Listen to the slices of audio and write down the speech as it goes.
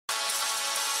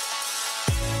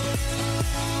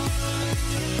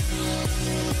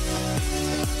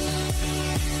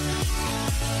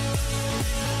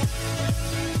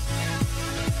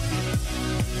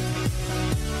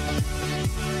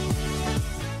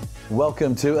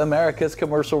Welcome to America's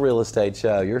Commercial Real Estate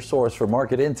Show, your source for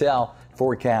market intel,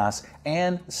 forecasts,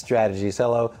 and strategies.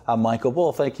 Hello, I'm Michael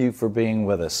Bull. Thank you for being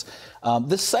with us.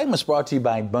 This segment is brought to you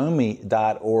by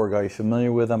BOMI.org. Are you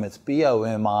familiar with them? It's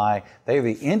BOMI. They are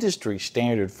the industry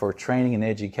standard for training and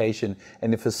education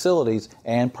in the facilities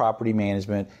and property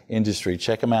management industry.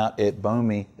 Check them out at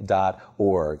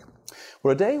BOMI.org.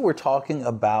 Well, today we're talking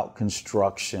about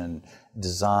construction,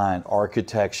 design,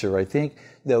 architecture. I think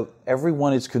that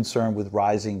everyone is concerned with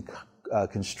rising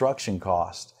construction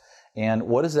costs. And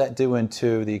what does that do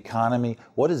into the economy?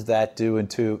 What does that do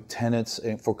into tenants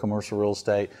for commercial real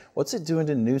estate? What's it doing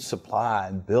to new supply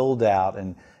and build out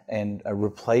and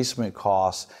replacement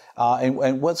costs?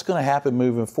 And what's going to happen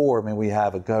moving forward? I mean, we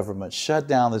have a government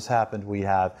shutdown that's happened. We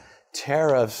have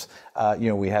tariffs,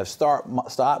 we have stock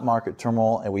market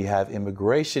turmoil, and we have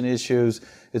immigration issues.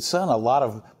 It's on a lot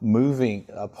of moving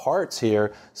parts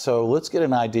here. So let's get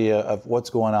an idea of what's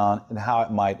going on and how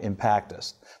it might impact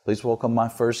us. Please welcome my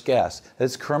first guest.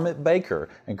 It's Kermit Baker,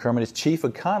 and Kermit is Chief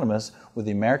Economist with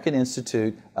the American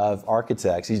Institute of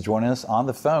Architects. He's joining us on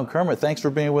the phone. Kermit, thanks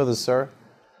for being with us, sir.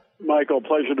 Michael,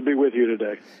 pleasure to be with you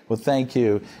today. Well, thank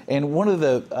you. And one of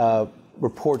the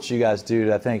reports you guys do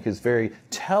that I think is very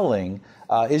telling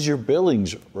is your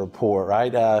billings report,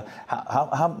 right?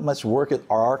 How much work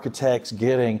are architects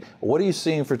getting? What are you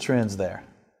seeing for trends there?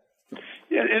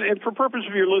 Yeah, and for purpose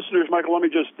of your listeners, Michael, let me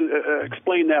just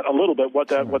explain that a little bit, what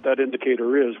that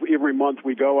indicator is. Every month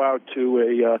we go out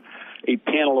to a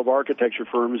panel of architecture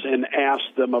firms and ask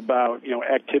them about,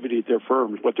 activity at their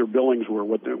firms, what their billings were,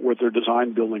 what their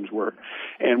design billings were.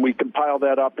 And we compile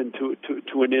that up into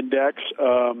an index.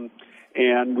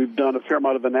 And we've done a fair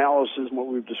amount of analysis, and what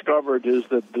we've discovered is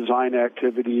that design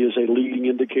activity is a leading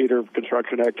indicator of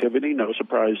construction activity, no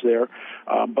surprise there,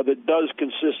 but it does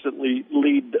consistently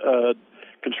lead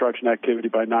construction activity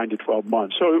by 9 to 12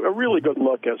 months. So a really good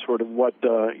look at sort of what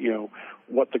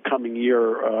the coming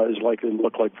year is likely to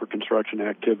look like for construction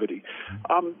activity.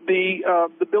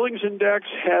 The Billings Index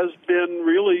has been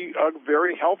really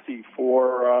very healthy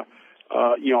for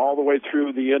all the way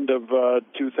through the end of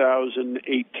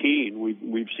 2018.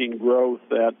 We've seen growth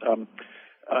that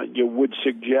would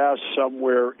suggest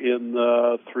somewhere in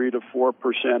the 3 to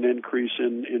 4% increase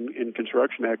in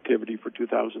construction activity for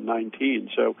 2019.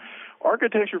 So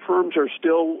architecture firms are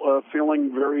still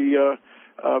feeling very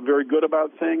good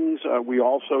about things. We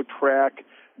also track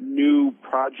new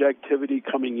project activity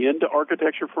coming into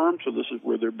architecture firms, so this is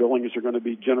where their billings are going to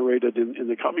be generated in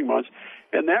the coming months,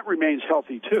 and that remains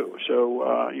healthy too. So,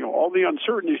 all the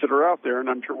uncertainties that are out there, and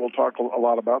I'm sure we'll talk a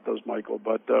lot about those, Michael,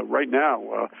 but right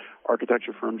now,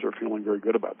 architecture firms are feeling very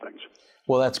good about things.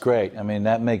 Well, that's great. I mean,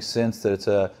 that makes sense that it's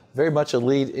very much a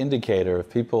lead indicator.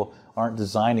 If people aren't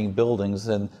designing buildings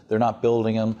and they're not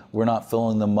building them, we're not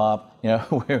filling them up,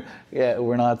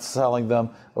 we're not selling them,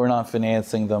 we're not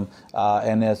financing them,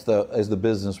 and as the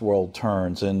business world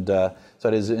turns. And so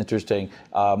it is interesting.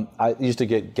 I used to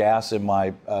get gas in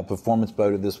my performance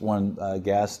boat at this one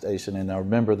gas station, and I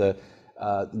remember the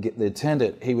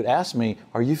attendant, he would ask me,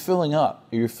 "Are you filling up?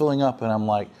 Are you filling up?" And I'm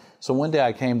like, so one day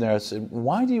I came there, I said,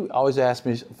 "Why do you always ask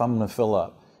me if I'm going to fill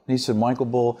up?" And he said, "Michael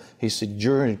Bull," he said,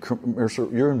 you're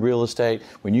in real estate.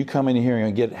 When you come in here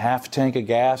and get half a tank of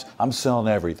gas, I'm selling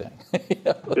everything."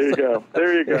 There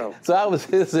you go. So that was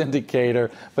his indicator,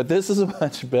 but this is a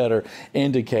much better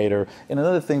indicator. And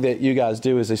another thing that you guys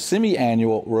do is a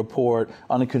semi-annual report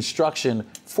on a construction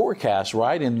forecast,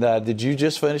 right? And did you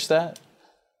just finish that?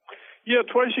 Yeah,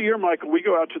 twice a year, Michael, we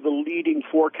go out to the leading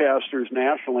forecasters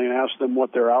nationally and ask them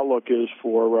what their outlook is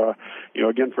for,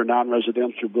 again, for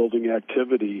non-residential building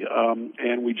activity.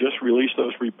 And we just released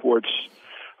those reports,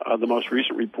 the most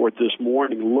recent report this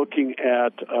morning, looking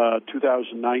at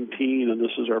 2019, and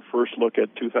this is our first look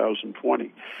at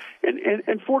 2020.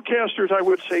 And forecasters, I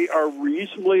would say, are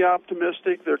reasonably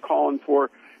optimistic. They're calling for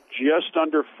just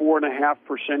under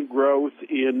 4.5% growth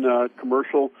in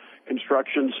commercial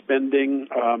construction spending,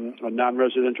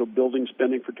 non-residential building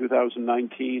spending for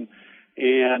 2019,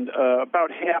 and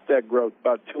about half that growth,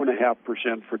 about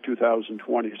 2.5% for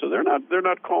 2020. So they're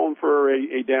not calling for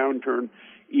a downturn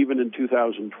even in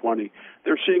 2020.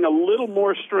 They're seeing a little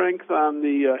more strength on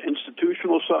the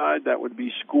institutional side. That would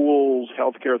be schools,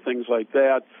 healthcare, things like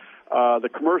that. The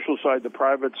commercial side, the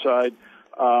private side,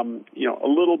 a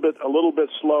little bit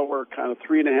slower, kind of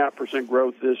 3.5%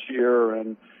 growth this year,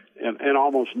 and and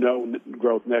almost no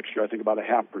growth next year. I think about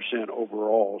 0.5%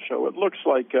 overall. So it looks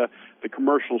like the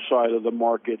commercial side of the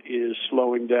market is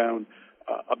slowing down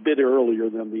a bit earlier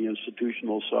than the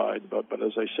institutional side. But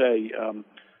as I say,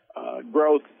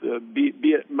 growth, be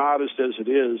it modest as it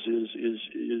is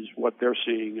what they're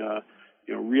seeing.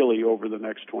 Really over the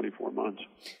next 24 months.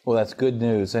 Well, that's good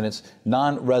news, and it's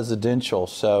non-residential,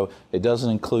 so it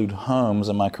doesn't include homes.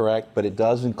 Am I correct? But it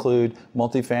does include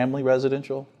multifamily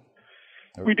residential.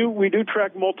 We do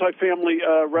track multifamily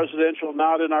residential,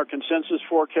 not in our consensus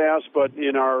forecast, but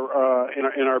in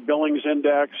our billings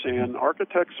index. And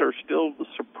architects are still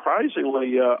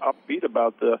surprisingly upbeat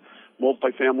about the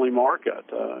multifamily market.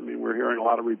 We're hearing a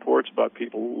lot of reports about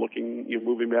people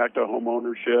moving back to home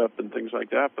ownership and things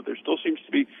like that, but there still seems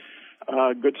to be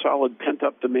good, solid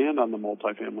pent-up demand on the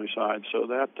multifamily side. So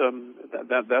that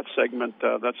segment,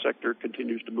 that sector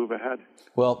continues to move ahead.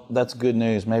 Well, that's good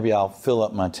news. Maybe I'll fill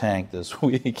up my tank this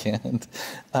weekend.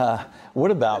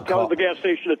 What about... Tell the gas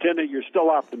station attendant you're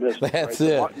still optimistic. That's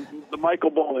right? it. The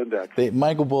Michael Bull Index. The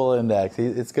Michael Bull Index.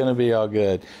 It's going to be all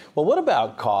good. Well, what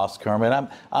about cost, Kermit?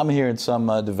 I'm hearing some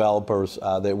developers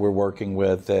that we're working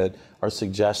with that are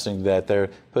suggesting that they're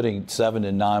putting 7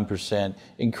 to 9%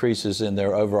 increases in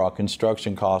their overall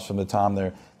construction costs from the time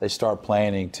they start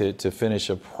planning to finish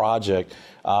a project.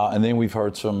 And then we've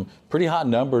heard some pretty hot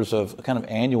numbers of kind of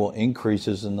annual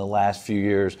increases in the last few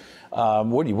years.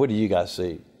 What do you guys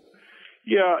see?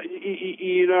 Yeah,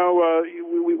 we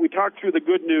talked through the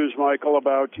good news, Michael,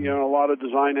 about a lot of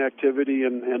design activity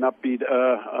and upbeat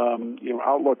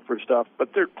outlook for stuff,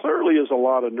 but there clearly is a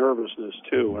lot of nervousness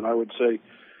too. And I would say,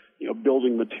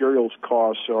 building materials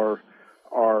costs are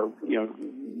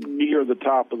near the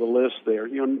top of the list there.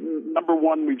 Number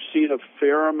one, we've seen a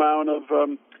fair amount of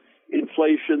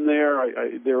inflation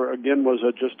there. There again was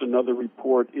just another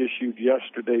report issued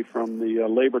yesterday from the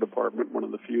Labor Department, one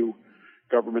of the few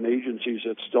government agencies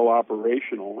that's still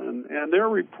operational, and they're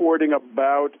reporting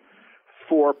about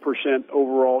 4%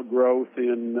 overall growth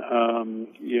in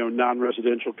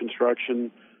non-residential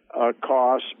construction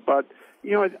costs. But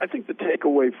I think the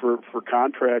takeaway for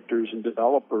contractors and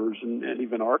developers and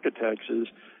even architects is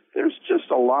there's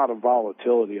just a lot of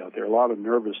volatility out there, a lot of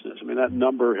nervousness. That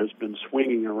number has been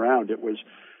swinging around. It was,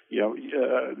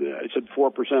 I said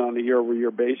 4% on a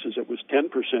year-over-year basis. It was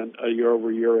 10% a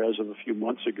year-over-year as of a few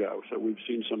months ago. So we've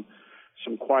seen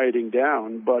some quieting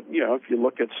down. But if you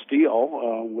look at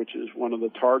steel, which is one of the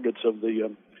targets of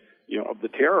the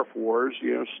tariff wars,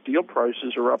 steel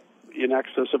prices are up in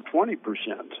excess of 20%.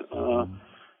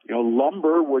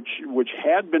 Lumber, which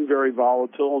had been very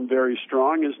volatile and very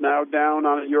strong, is now down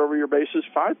on a year-over-year basis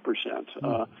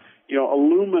 5%.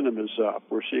 Aluminum is up.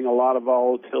 We're seeing a lot of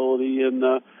volatility in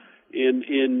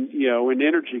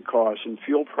energy costs and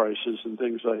fuel prices and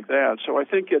things like that. So I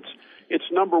think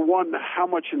it's number one, how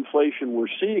much inflation we're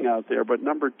seeing out there, but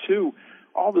number two,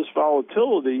 all this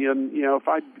volatility. And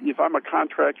if I'm a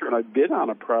contractor and I bid on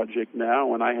a project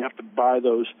now and I have to buy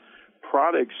those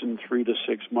products in 3 to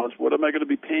 6 months, what am I going to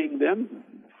be paying them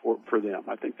for them?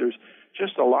 I think there's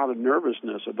just a lot of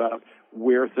nervousness about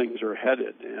where things are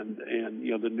headed, and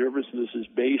the nervousness is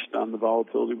based on the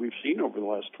volatility we've seen over the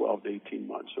last 12 to 18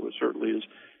 months. So it certainly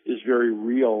is very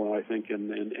real, I think,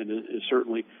 and it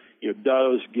certainly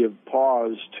does give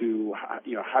pause to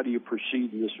how do you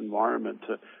proceed in this environment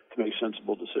to make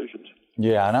sensible decisions.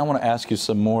 Yeah, and I want to ask you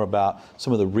some more about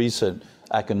some of the recent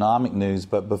economic news,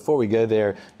 but before we go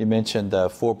there, you mentioned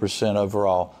 4%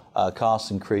 overall cost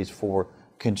increase for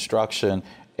construction.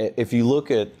 If you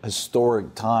look at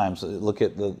historic times, look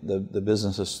at the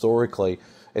business historically,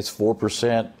 it's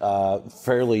 4%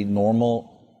 fairly normal,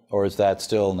 or is that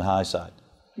still on the high side?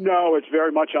 No, it's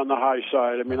very much on the high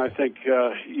side. I think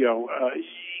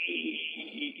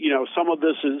some of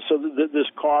this is this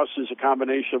cost is a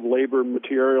combination of labor and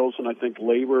materials, and I think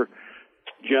labor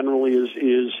generally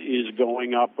is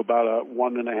going up about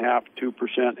 1.5%,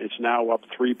 2%. It's now up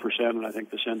 3%, and I think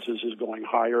the census is going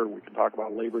higher. We can talk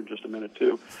about labor in just a minute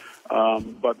too,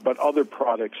 but other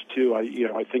products too.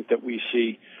 I think that we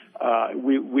see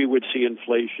we would see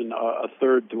inflation a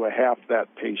third to a half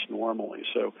that pace normally.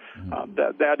 So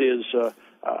that is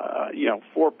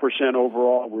 4%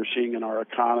 overall. We're seeing in our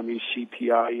economy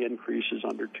CPI increases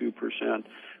under 2%.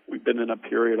 We've been in a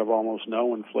period of almost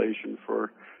no inflation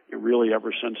for really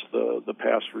ever since the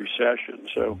past recession.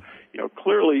 So,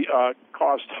 clearly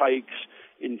cost hikes,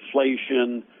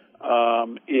 inflation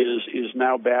is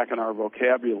now back in our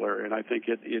vocabulary, and I think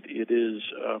it is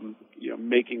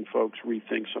making folks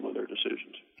rethink some of their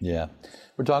decisions. Yeah.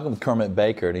 We're talking with Kermit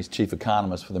Baker, and he's chief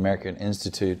economist for the American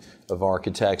Institute of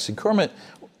Architects. And Kermit,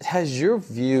 has your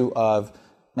view of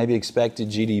maybe expected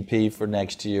GDP for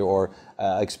next year or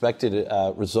expected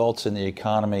results in the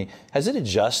economy, has it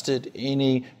adjusted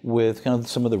any with kind of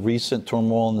some of the recent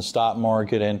turmoil in the stock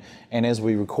market and as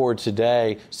we record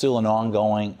today, still an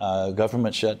ongoing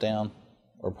government shutdown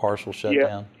or partial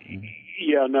shutdown?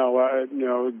 Yeah,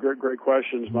 no, great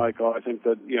questions, Michael. I think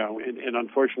that, and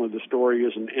unfortunately the story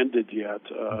isn't ended yet.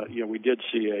 We did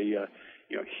see a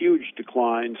huge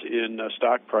declines in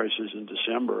stock prices in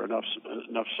December, enough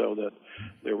so that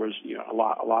there was a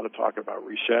lot of talk about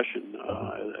recession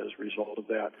as a result of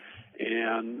that,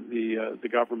 and the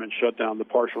government shutdown, the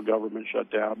partial government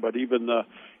shutdown. But even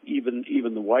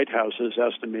the White House has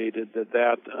estimated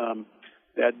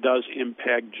that does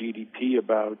impact GDP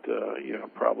about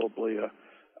probably a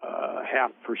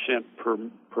 0.5%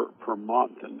 per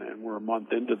month, and we're a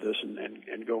month into this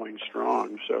and going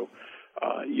strong. So.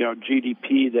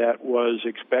 GDP that was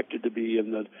expected to be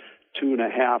in the 2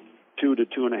 to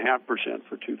 2.5%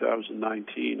 for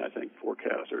 2019. I think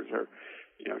forecasters are,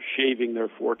 shaving their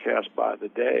forecast by the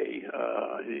day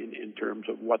in terms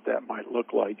of what that might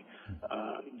look like,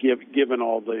 given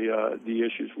all the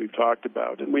issues we've talked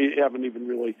about. And we haven't even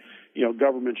really,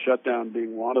 government shutdown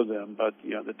being one of them, but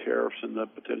the tariffs and the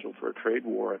potential for a trade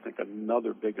war. I think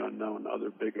another big unknown, other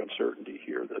big uncertainty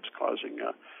here that's causing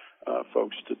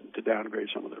folks to downgrade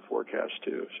some of their forecasts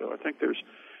too. So I think there's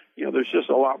just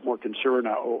a lot more concern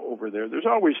over there. There's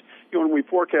always, when we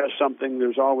forecast something,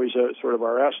 there's always a sort of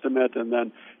our estimate, and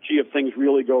then, if things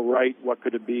really go right, what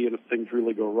could it be? And if things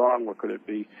really go wrong, what could it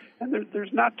be? And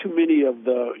there's not too many of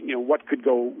the, what could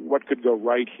go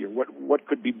right here? What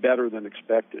could be better than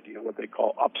expected? What they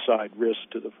call upside risk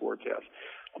to the forecast.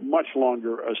 A much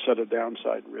longer set of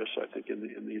downside risks, I think, in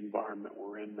the environment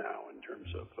we're in now, in terms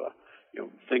of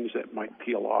things that might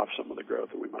peel off some of the growth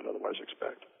that we might otherwise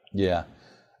expect. Yeah.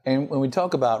 And when we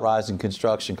talk about rising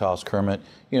construction costs, Kermit,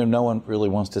 no one really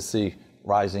wants to see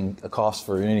rising costs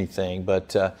for anything,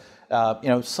 but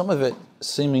some of it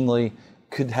seemingly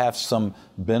could have some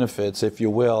benefits, if you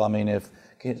will. I mean,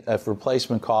 if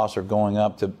replacement costs are going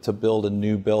up to build a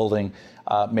new building,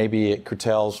 maybe it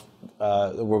curtails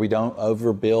where we don't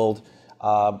overbuild.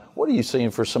 What are you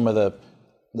seeing for some of the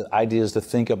ideas to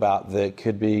think about that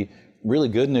could be really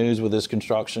good news with this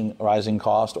construction rising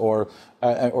cost, or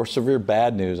severe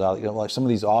bad news? Like some of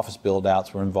these office build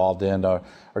outs we're involved in are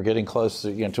getting close to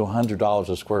 $100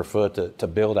 a square foot to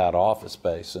build out office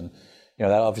space, and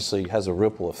that obviously has a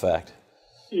ripple effect.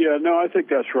 Yeah, no, I think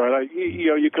that's right.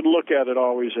 You could look at it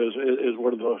always as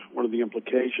one of the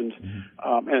implications,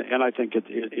 and I think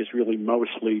it's really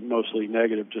mostly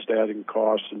negative, just adding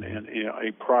costs and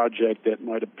a project that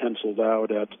might have penciled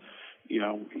out at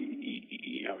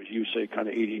as you say, kind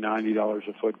of $80, $90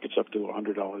 a foot gets up to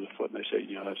 $100 a foot, and they say,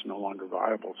 that's no longer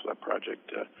viable. So that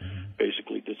project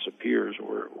basically disappears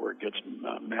or it gets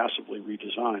massively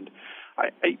redesigned.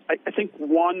 I think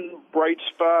one bright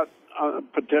spot,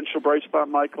 potential bright spot,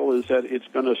 Michael, is that it's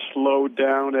going to slow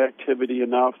down activity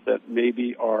enough that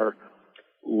maybe our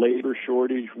labor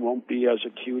shortage won't be as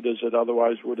acute as it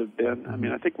otherwise would have been. I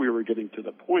mean, I think we were getting to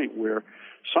the point where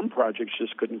some projects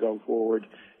just couldn't go forward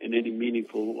in any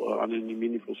meaningful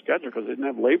schedule because they didn't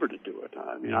have labor to do it.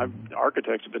 I mean,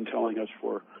 architects have been telling us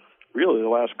for really the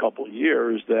last couple of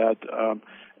years that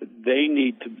they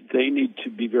need to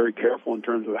be very careful in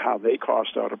terms of how they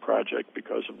cost out a project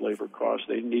because of labor costs.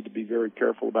 They need to be very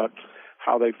careful about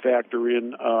how they factor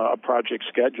in a project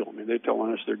schedule. I mean, they're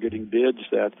telling us they're getting bids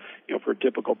that, for a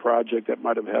typical project that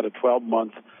might have had a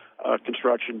 12-month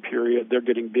construction period, they're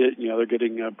getting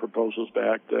proposals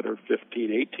back that are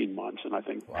 15, 18 months. And I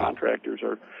think contractors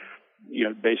are,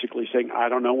 basically saying, I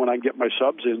don't know when I get my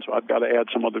subs in, so I've got to add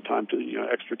some other time to,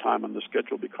 extra time on the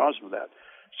schedule because of that.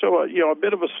 So, a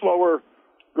bit of a slower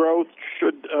growth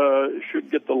should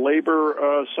get the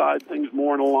labor side things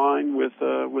more in line with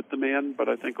demand, but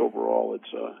I think overall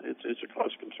it's a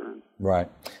cause concern. Right.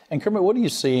 And Kermit, what are you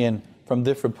seeing from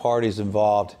different parties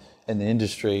involved in the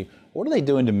industry? What are they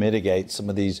doing to mitigate some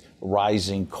of these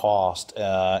rising costs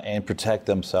and protect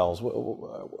themselves?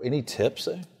 Any tips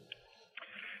there?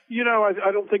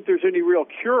 I don't think there's any real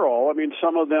cure-all. I mean,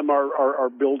 some of them are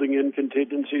building in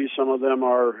contingencies. Some of them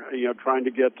are trying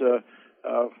to get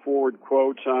forward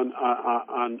quotes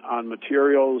on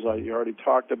materials. You already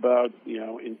talked about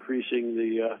increasing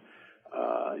the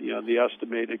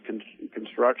estimated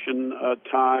construction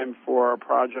time for our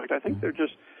project. I think they're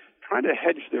just trying to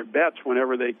hedge their bets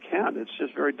whenever they can. It's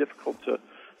just very difficult to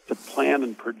plan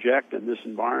and project in this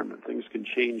environment. Things can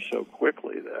change so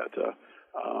quickly that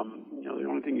the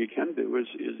only thing you can do is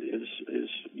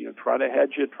try to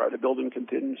hedge it, try to build in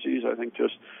contingencies. I think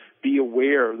just be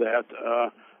aware that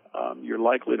you're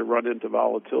likely to run into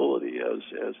volatility as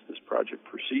this project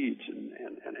proceeds, and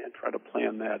try to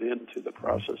plan that into the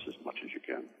process as much as you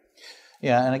can.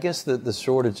 Yeah, and I guess the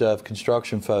shortage of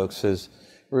construction folks is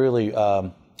really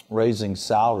raising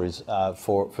salaries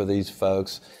for these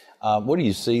folks. What do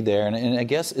you see there? And I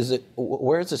guess,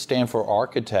 where does it stand for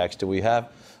architects? Do we have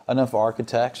enough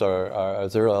architects, or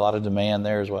is there a lot of demand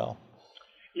there as well?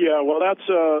 Yeah, well, that's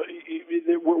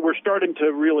we're starting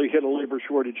to really hit a labor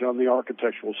shortage on the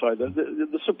architectural side.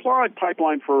 The supply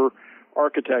pipeline for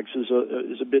architects is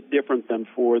a bit different than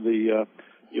for the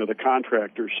the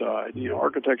contractor side.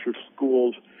 Architecture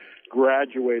schools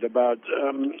graduate about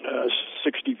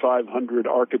 6,500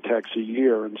 architects a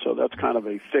year, and so that's kind of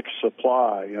a fixed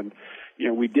supply. And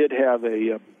we did have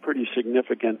a pretty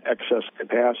significant excess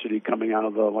capacity coming out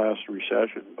of the last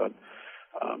recession, but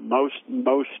most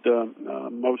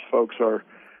folks are,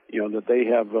 that they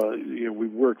have,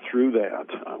 we've worked through that.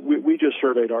 We just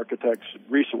surveyed architects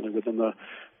recently within the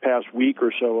past week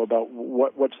or so about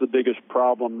what's the biggest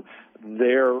problem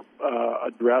they're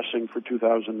addressing for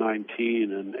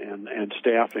 2019, and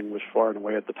staffing was far and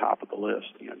away at the top of the list.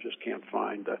 Just can't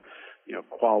find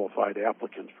qualified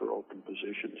applicants for open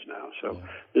positions now. So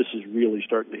this is really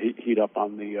starting to heat up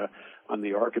on the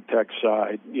architect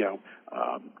side.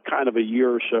 Kind of a year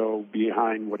or so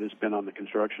behind what has been on the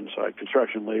construction side.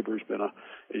 Construction labor has been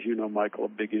as you know, Michael, a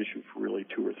big issue for really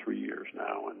 2 or 3 years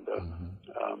now, and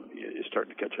it's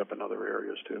starting to catch up in other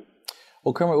areas too.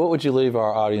 Well, Kermit, what would you leave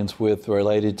our audience with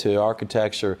related to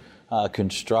architecture,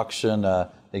 construction,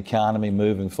 the economy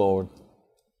moving forward?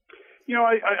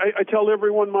 I tell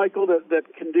everyone, Michael,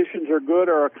 that conditions are good.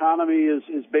 Our economy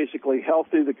is basically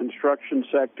healthy. The construction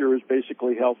sector is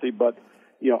basically healthy, but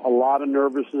a lot of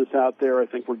nervousness out there. I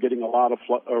think we're getting a lot of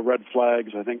red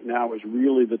flags. I think now is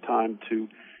really the time to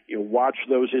watch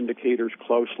those indicators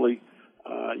closely.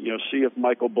 See if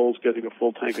Michael Bull's getting a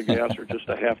full tank of gas or just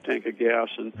a half tank of gas,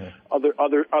 and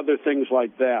other things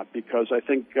like that. Because I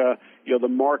think the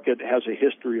market has a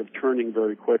history of turning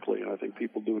very quickly, and I think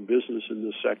people doing business in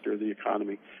this sector of the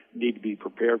economy need to be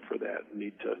prepared for that.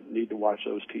 Need to watch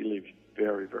those tea leaves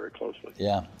very, very closely.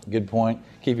 Yeah, good point.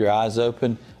 Keep your eyes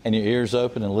open and your ears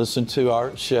open and listen to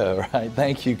our show. Right?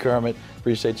 Thank you, Kermit.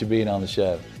 Appreciate you being on the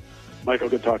show. Michael,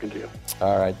 good talking to you.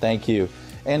 All right, thank you.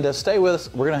 And stay with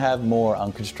us. We're going to have more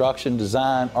on construction,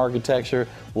 design, architecture.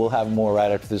 We'll have more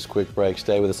right after this quick break.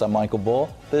 Stay with us. I'm Michael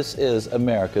Bull. This is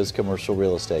America's Commercial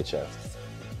Real Estate Show.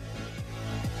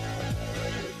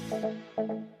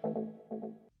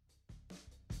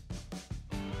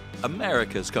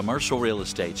 America's Commercial Real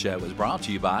Estate Show is brought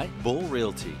to you by Bull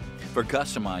Realty. For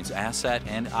customized asset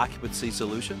and occupancy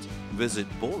solutions, visit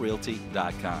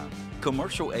bullrealty.com.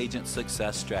 Commercial Agent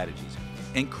Success Strategies.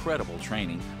 Incredible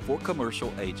training for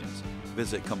commercial agents.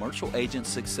 Visit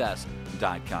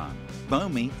commercialagentsuccess.com.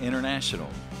 BOMI International.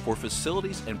 For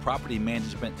facilities and property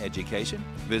management education,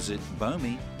 visit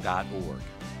BOMI.org.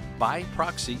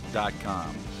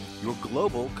 Buyproxy.com. Your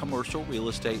global commercial real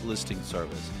estate listing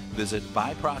service. Visit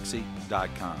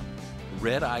buyproxy.com.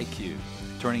 Red IQ.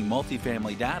 Turning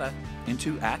multifamily data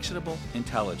into actionable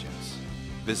intelligence.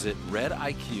 Visit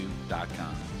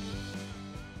rediq.com.